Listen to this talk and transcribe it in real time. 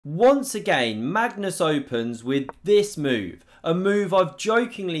Once again, Magnus opens with this move, a move I've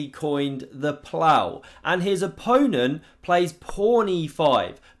jokingly coined the plow, and his opponent plays pawn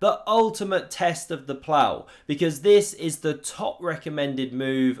e5, the ultimate test of the plow, because this is the top recommended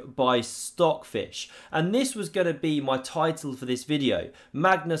move by Stockfish, and this was going to be my title for this video.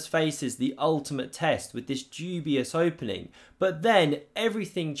 Magnus faces the ultimate test with this dubious opening, but then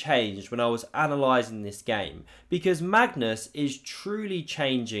everything changed when I was analysing this game, because Magnus is truly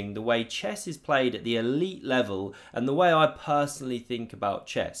changing the way chess is played at the elite level and the way I personally think about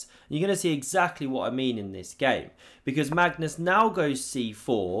chess. And you're going to see exactly what I mean in this game, because Magnus now goes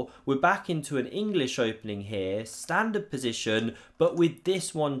c4. We're back into an English opening here, standard position, but with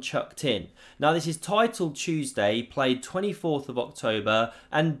this one chucked in. Now this is titled Tuesday, played 24th of October,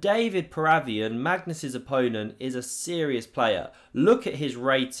 and David Paravyan, Magnus's opponent, is a serious player. Look at his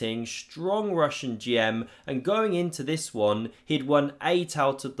rating, strong Russian GM, and going into this one, he'd won 8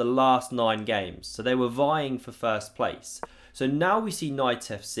 out of the last 9 games, so they were vying for first place. So now we see knight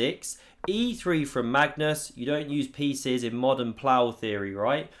f6, e3 from Magnus. You don't use pieces in modern plow theory,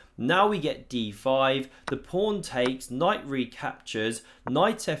 right? Now we get d5, the pawn takes, knight recaptures,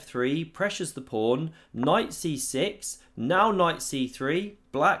 knight f3, pressures the pawn, knight c6, now knight c3,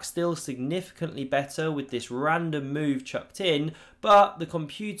 black still significantly better with this random move chucked in, but the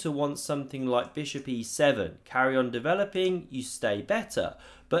computer wants something like bishop e7, carry on developing, you stay better.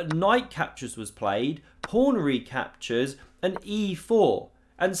 But knight captures was played, pawn recaptures, and e4.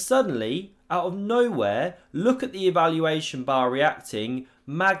 And suddenly, out of nowhere, look at the evaluation bar reacting,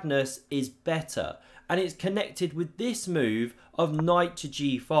 Magnus is better. And it's connected with this move of knight to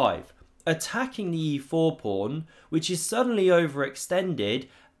g5, attacking the e4 pawn, which is suddenly overextended,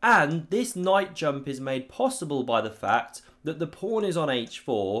 and this knight jump is made possible by the fact that the pawn is on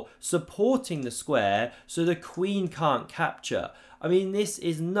h4, supporting the square, so the queen can't capture. I mean, this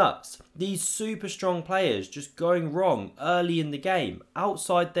is nuts. These super strong players just going wrong early in the game,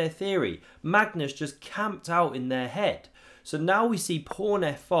 outside their theory. Magnus just camped out in their head. So now we see pawn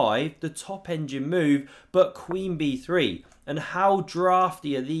f5, the top engine move, but queen b3. And how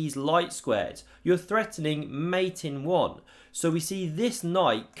drafty are these light squares? You're threatening mate in 1. So we see this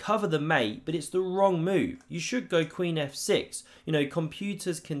knight cover the mate, but it's the wrong move. You should go queen f6. You know,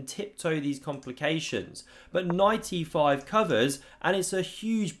 computers can tiptoe these complications. But knight e5 covers, and it's a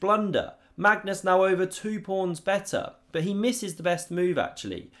huge blunder. Magnus now over 2 pawns better, but he misses the best move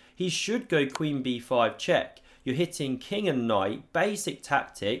actually. He should go queen b5 check. You're hitting king and knight, basic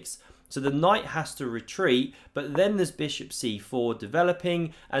tactics. So the knight has to retreat, but then there's bishop c4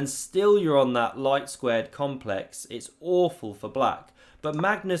 developing, and still you're on that light squared complex. It's awful for black. But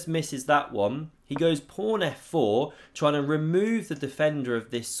Magnus misses that one. He goes pawn f4, trying to remove the defender of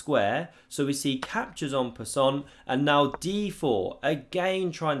this square. So we see captures en passant, and now d4,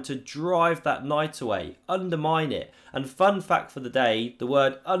 again trying to drive that knight away, undermine it. And fun fact for the day, the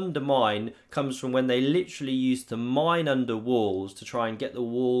word undermine comes from when they literally used to mine under walls to try and get the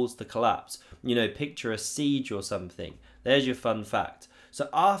walls to collapse. You know, picture a siege or something. There's your fun fact. So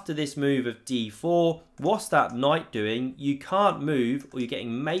after this move of d4, what's that knight doing? You can't move or you're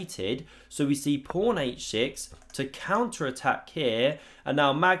getting mated. So we see pawn h6 to counter-attack here. And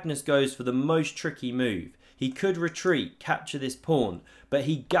now Magnus goes for the most tricky move. He could retreat, capture this pawn, but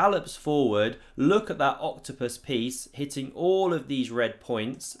he gallops forward. Look at that octopus piece hitting all of these red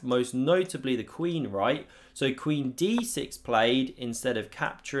points, most notably the queen, right? So queen d6 played instead of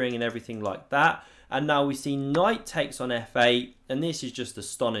capturing and everything like that. And now we see knight takes on f8, and this is just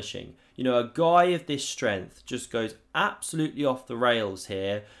astonishing. You know, a guy of this strength just goes absolutely off the rails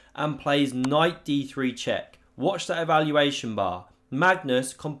here and plays knight d3 check. Watch that evaluation bar.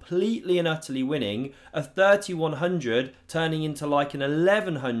 Magnus completely and utterly winning, a 3100 turning into like an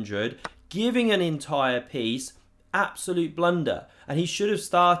 1100, giving an entire piece. Absolute blunder, and he should have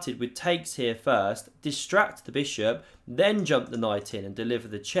started with takes here first, distract the bishop, then jump the knight in and deliver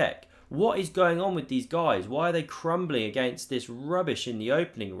the check. What is going on with these guys? Why are they crumbling against this rubbish in the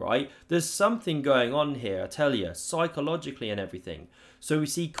opening, right? There's something going on here, I tell you, psychologically and everything. So we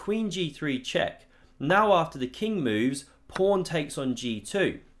see queen g3 check. Now after the king moves, pawn takes on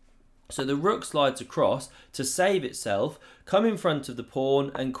g2. So the rook slides across to save itself, come in front of the pawn,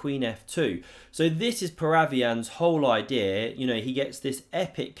 and queen f2. So this is Paravyan's whole idea. You know, he gets this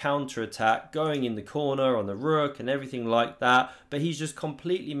epic counter-attack going in the corner on the rook and everything like that, but he's just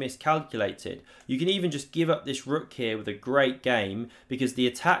completely miscalculated. You can even just give up this rook here with a great game because the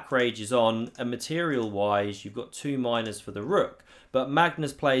attack rage is on, and material-wise, you've got 2 minors for the rook. But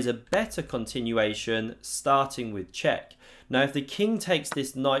Magnus plays a better continuation, starting with check. Now, if the king takes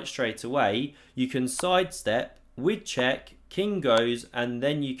this knight straight away, you can sidestep with check, king goes, and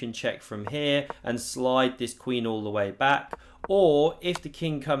then you can check from here and slide this queen all the way back. Or if the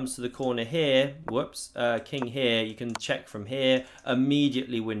king comes to the corner here, whoops, king here, you can check from here,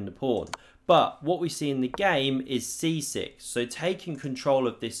 immediately win the pawn. But what we see in the game is c6, so taking control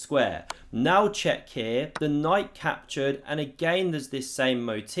of this square. Now check here, the knight captured, and again there's this same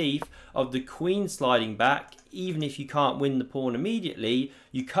motif of the queen sliding back. Even if you can't win the pawn immediately,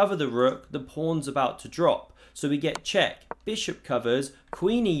 you cover the rook, the pawn's about to drop. So we get check, bishop covers,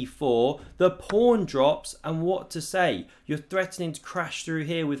 queen e4, the pawn drops, and what to say? You're threatening to crash through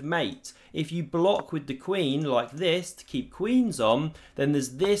here with mate. If you block with the queen like this to keep queens on, then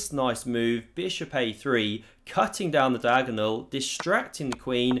there's this nice move, bishop a3, cutting down the diagonal, distracting the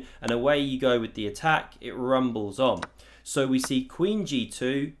queen, and away you go with the attack. It rumbles on. So we see queen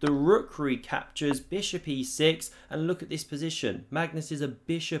g2, the rook recaptures, bishop e6, and look at this position. Magnus is a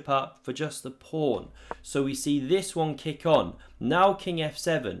bishop up for just the pawn. So we see this one kick on. Now king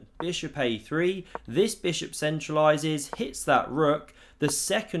f7, bishop a3, this bishop centralizes, hits that rook, the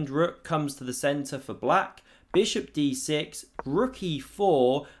second rook comes to the center for black, bishop d6, rook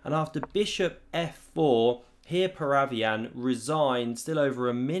e4, and after bishop f4, here Paravyan resigned, still over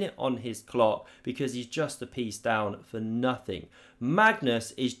a minute on his clock because he's just a piece down for nothing.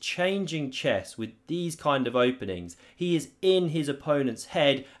 Magnus is changing chess with these kind of openings. He is in his opponent's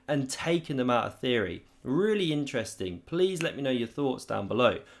head and taking them out of theory. Really interesting. Please let me know your thoughts down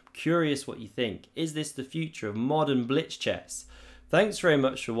below. I'm curious what you think. Is this the future of modern blitz chess? Thanks very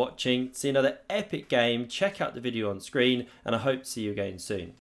much for watching. To see another epic game, check out the video on screen, and I hope to see you again soon.